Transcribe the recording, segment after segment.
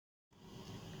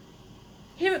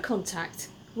Here at Contact,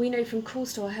 we know from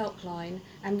calls to our helpline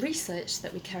and research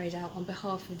that we carried out on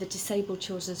behalf of the Disabled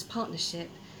Children's Partnership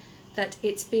that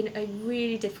it's been a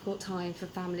really difficult time for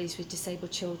families with disabled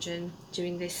children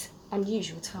during this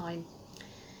unusual time.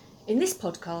 In this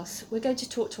podcast, we're going to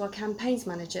talk to our campaigns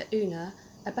manager, Una,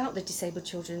 about the Disabled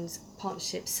Children's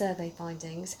Partnership survey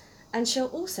findings, and she'll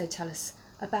also tell us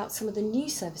about some of the new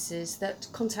services that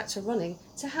Contact are running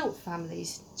to help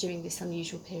families during this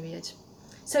unusual period.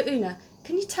 So Una,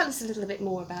 can you tell us a little bit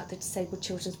more about the Disabled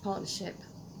Children's Partnership?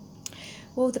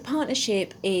 Well, the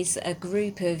partnership is a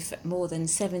group of more than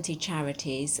 70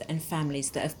 charities and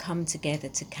families that have come together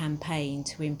to campaign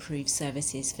to improve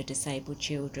services for disabled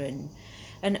children.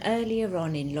 And earlier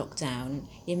on in lockdown,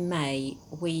 in May,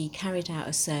 we carried out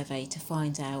a survey to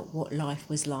find out what life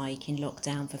was like in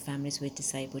lockdown for families with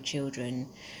disabled children.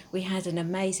 We had an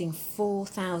amazing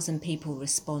 4,000 people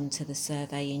respond to the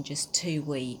survey in just 2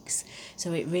 weeks.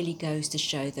 So it really goes to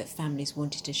show that families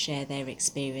wanted to share their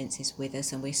experiences with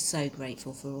us, and we're so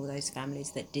grateful for all those families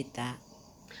that did that.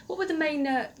 What were the main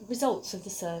results of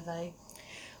the survey?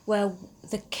 Well,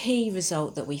 the key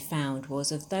result that we found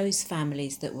was of those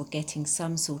families that were getting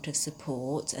some sort of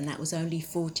support, and that was only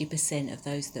 40% of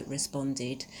those that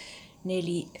responded,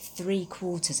 nearly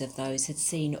 3/4 of those had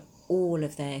seen all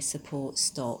of their support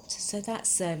stopped. So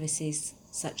that's services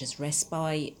such as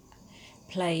respite,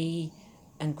 play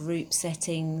and group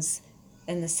settings,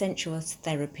 and the central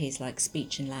therapies like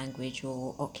speech and language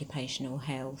or occupational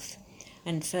health.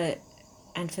 And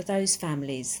for those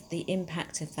families, the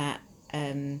impact of that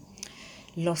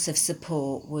loss of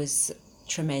support was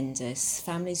tremendous.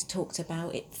 Families talked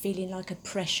about it feeling like a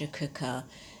pressure cooker,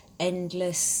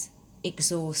 endless,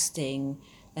 exhausting,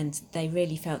 and they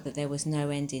really felt that there was no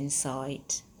end in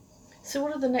sight. So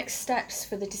what are the next steps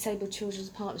for the Disabled Children's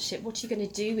Partnership? What are you going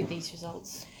to do with these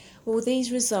results? Well,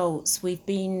 these results, we've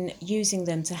been using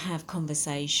them to have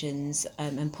conversations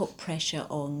and put pressure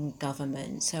on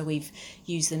government. So we've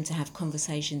used them to have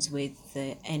conversations with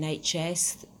the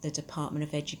NHS, the Department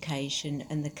of Education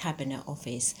and the Cabinet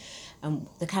Office.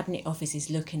 The Cabinet Office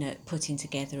is looking at putting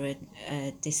together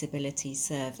a disability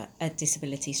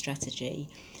strategy.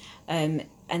 And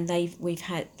they've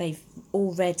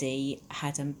already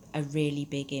had a really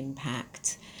big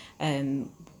impact.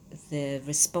 The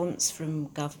response from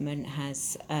government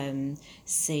has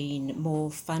seen more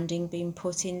funding being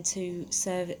put into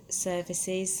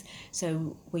services.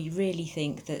 So we really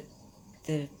think that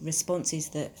the responses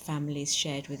that families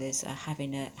shared with us are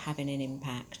having an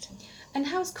impact. And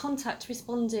how's Contact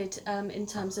responded in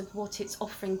terms of what it's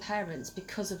offering parents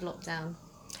because of lockdown?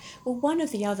 Well, one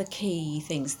of the other key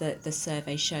things that the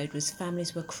survey showed was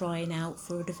families were crying out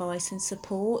for advice and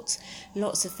support.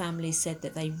 Lots of families said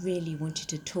that they really wanted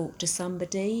to talk to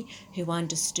somebody who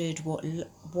understood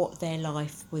what their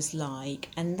life was like,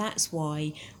 and that's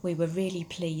why we were really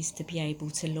pleased to be able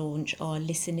to launch our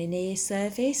Listen in Ear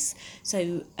service.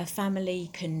 So a family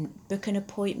can book an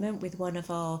appointment with one of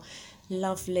our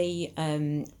lovely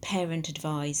parent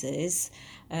advisors,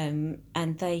 and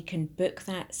they can book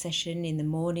that session in the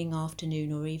morning,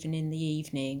 afternoon or even in the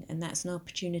evening, and that's an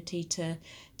opportunity to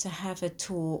have a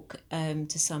talk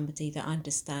to somebody that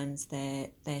understands their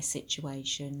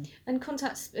situation. And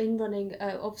Contact's been running,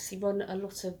 obviously run a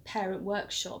lot of parent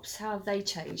workshops. How have they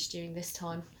changed during this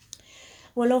time?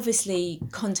 Well, obviously,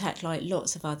 Contact, like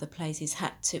lots of other places,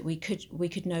 we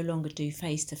could no longer do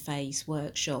face-to-face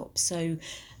workshops. So,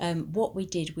 what we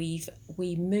did, we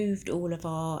moved all of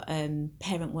our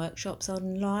parent workshops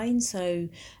online. So,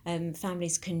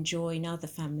 families can join other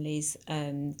families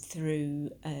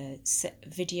through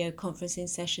video conferencing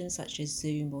sessions such as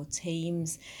Zoom or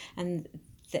Teams, and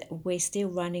we're still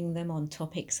running them on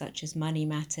topics such as money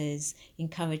matters,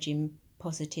 encouraging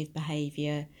positive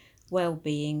behaviour,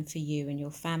 well-being for you and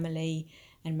your family,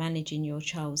 and managing your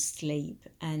child's sleep.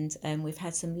 And we've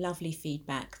had some lovely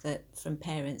feedback from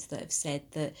parents that have said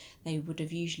that they would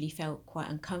have usually felt quite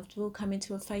uncomfortable coming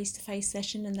to a face-to-face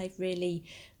session, and they've really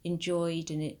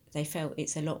enjoyed, and they felt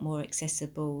it's a lot more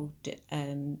accessible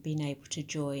being able to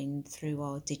join through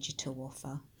our digital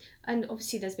offer. And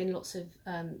obviously there's been lots of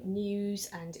news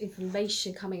and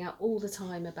information coming out all the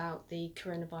time about the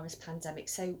coronavirus pandemic.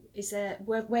 So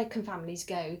where can families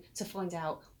go to find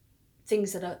out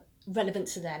things that are relevant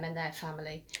to them and their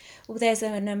family? Well, there's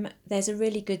a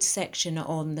really good section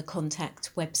on the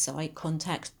Contact website,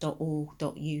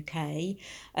 contact.org.uk.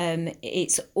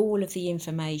 It's all of the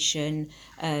information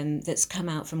that's come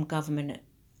out from government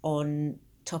on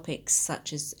topics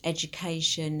such as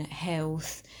education,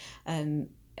 health,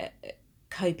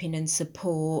 coping and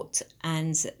support,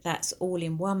 and that's all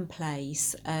in one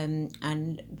place.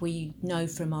 And we know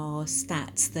from our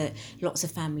stats that lots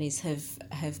of families have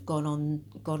gone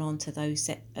on to those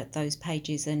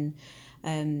pages and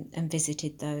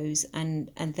visited those, and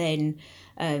then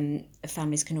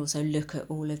families can also look at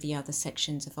all of the other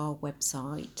sections of our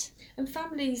website. And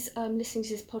families listening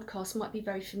to this podcast might be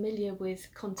very familiar with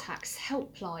Contact's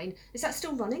helpline. Is that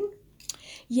still running?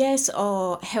 Yes,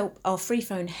 our free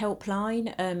phone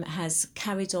helpline has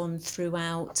carried on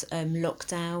throughout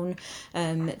lockdown.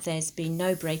 There's been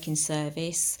no break in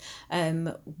service.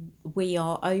 We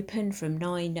are open from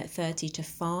 9:30 to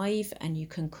 5, and you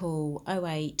can call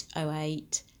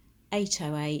 0808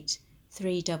 808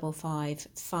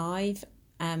 3555.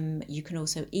 You can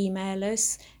also email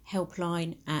us,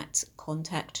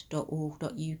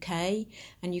 helpline@contact.org.uk,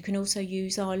 and you can also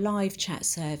use our live chat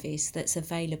service that's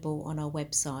available on our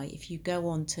website. If you go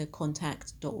on to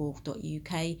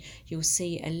contact.org.uk, you'll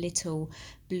see a little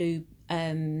blue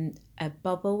a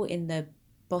bubble in the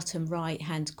bottom right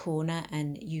hand corner,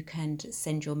 and you can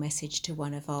send your message to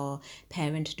one of our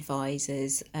parent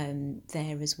advisors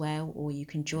there as well, or you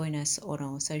can join us on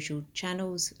our social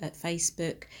channels at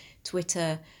Facebook,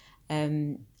 Twitter,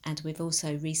 and we've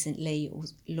also recently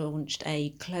launched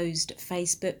a closed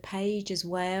Facebook page as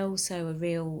well, so a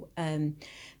real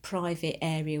private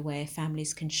area where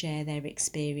families can share their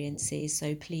experiences,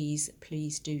 so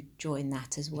please do join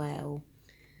that as well.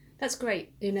 That's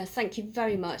great, Una. Thank you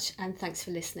very much, and thanks for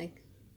listening.